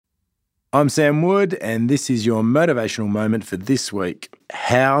I'm Sam Wood, and this is your motivational moment for this week.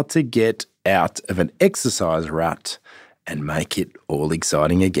 How to get out of an exercise rut and make it all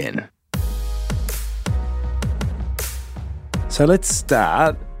exciting again. So let's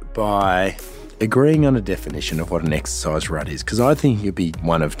start by agreeing on a definition of what an exercise rut is, because I think it could be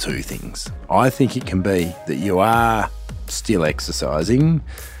one of two things. I think it can be that you are still exercising,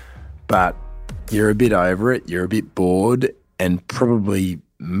 but you're a bit over it, you're a bit bored, and probably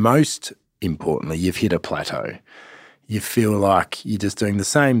most importantly, you've hit a plateau. You feel like you're just doing the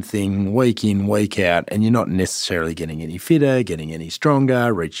same thing week in, week out, and you're not necessarily getting any fitter, getting any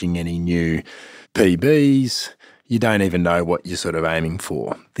stronger, reaching any new PBs. You don't even know what you're sort of aiming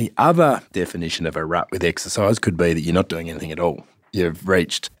for. The other definition of a rut with exercise could be that you're not doing anything at all. You've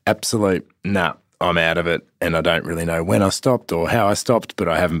reached absolute, I'm out of it, and I don't really know when I stopped or how I stopped, but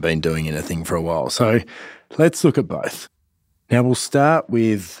I haven't been doing anything for a while. So let's look at both. Now we'll start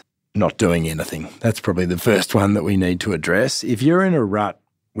with not doing anything. That's probably the first one that we need to address. If you're in a rut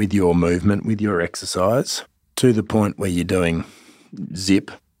with your movement, with your exercise, to the point where you're doing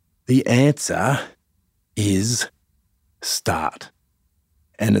zip, the answer is start.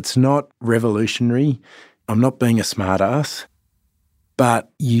 And it's not revolutionary. I'm not being a smart ass, but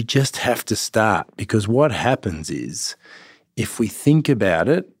you just have to start, because what happens is if we think about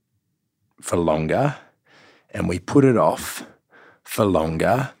it for longer and we put it off for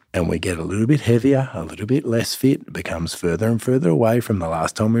longer, and we get a little bit heavier, a little bit less fit, it becomes further and further away from the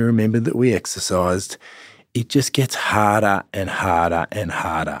last time we remembered that we exercised, it just gets harder and harder and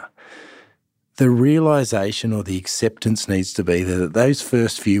harder. The realisation or the acceptance needs to be that those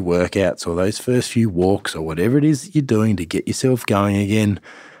first few workouts or those first few walks or whatever it is that you're doing to get yourself going again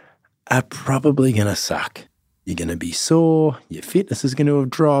are probably going to suck. You're going to be sore, your fitness is going to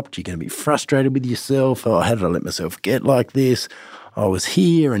have dropped, you're going to be frustrated with yourself. Oh, how did I let myself get like this? I was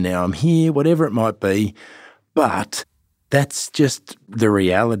here and now I'm here, whatever it might be. But that's just the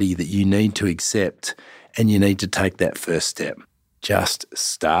reality that you need to accept, and you need to take that first step. Just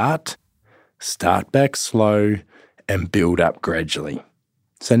start back slow and build up gradually.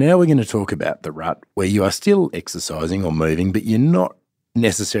 So now we're going to talk about the rut where you are still exercising or moving, but you're not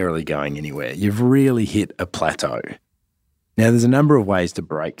necessarily going anywhere. You've really hit a plateau. Now, there's a number of ways to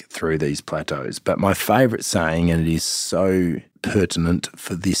break through these plateaus, but my favourite saying, and it is so pertinent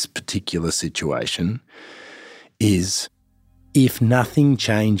for this particular situation, is if nothing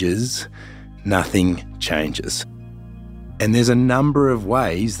changes, nothing changes. And there's a number of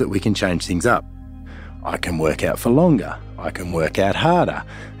ways that we can change things up. I can work out for longer. I can work out harder.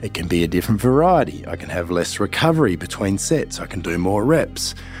 It can be a different variety. I can have less recovery between sets. I can do more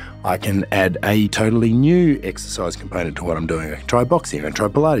reps. I can add a totally new exercise component to what I'm doing. I can try boxing, I can try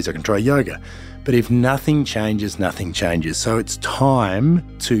Pilates, I can try yoga. But if nothing changes, nothing changes. So it's time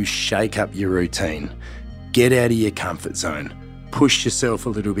to shake up your routine. Get out of your comfort zone. Push yourself a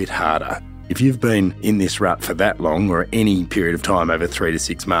little bit harder. If you've been in this rut for that long, or any period of time over 3 to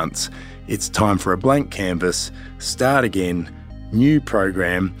 6 months, it's time for a blank canvas, start again, new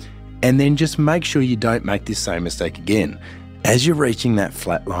program, and then just make sure you don't make this same mistake again. As you're reaching that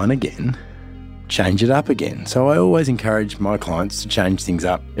flat line again, change it up again. So I always encourage my clients to change things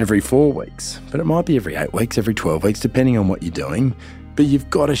up every 4 weeks, but it might be every 8 weeks, every 12 weeks, depending on what you're doing. But you've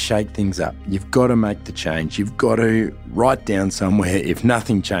got to shake things up. You've got to make the change. You've got to write down somewhere, if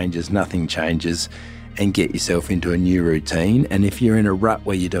nothing changes, nothing changes, and get yourself into a new routine. And if you're in a rut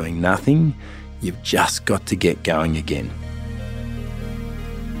where you're doing nothing, you've just got to get going again.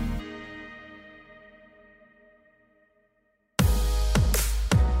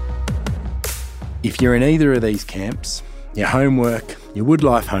 If you're in either of these camps, your homework, your Wood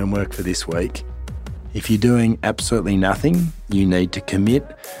Life homework for this week, if you're doing absolutely nothing, you need to commit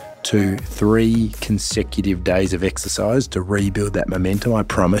to 3 consecutive days of exercise to rebuild that momentum. I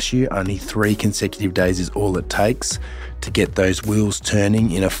promise you, only 3 consecutive days is all it takes to get those wheels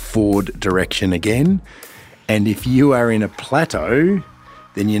turning in a forward direction again. And if you are in a plateau,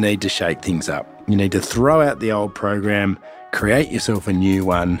 then you need to shake things up. You need to throw out the old program, create yourself a new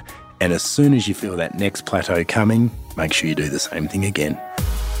one, and as soon as you feel that next plateau coming, make sure you do the same thing again.